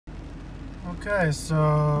Okay,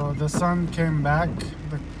 so the sun came back.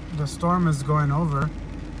 The storm is going over.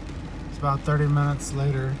 It's about 30 minutes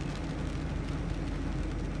later.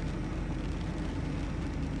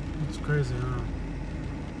 It's crazy, huh?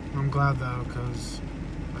 I'm glad though, because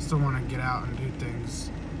I still want to get out and do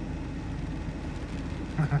things.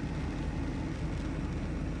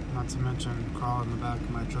 Not to mention crawl in the back of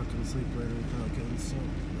my truck and sleep later without getting soaked.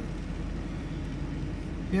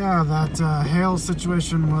 Yeah, that hail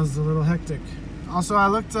situation was a little hectic. Also, I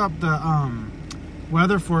looked up the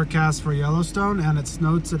weather forecast for Yellowstone, and it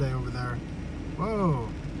snowed today over there. Whoa,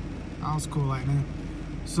 that was cool lightning.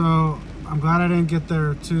 So I'm glad I didn't get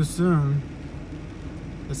there too soon.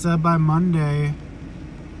 It said by Monday,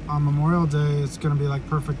 on Memorial Day, it's gonna be like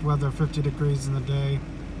perfect weather, 50 degrees in the day,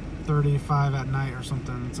 35 at night or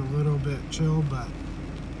something. It's a little bit chill, but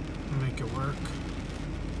we'll make it work.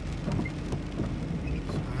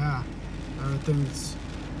 So yeah, everything's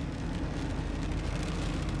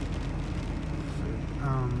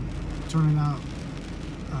turning out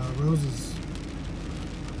roses.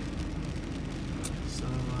 So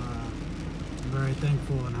I'm very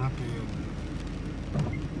thankful and happy.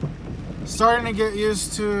 Starting to get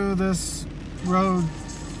used to this road,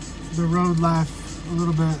 the road life a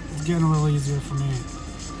little bit. It's getting a little easier for me.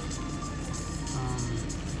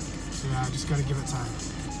 So yeah, I just gotta give it time.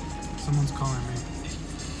 Someone's calling me.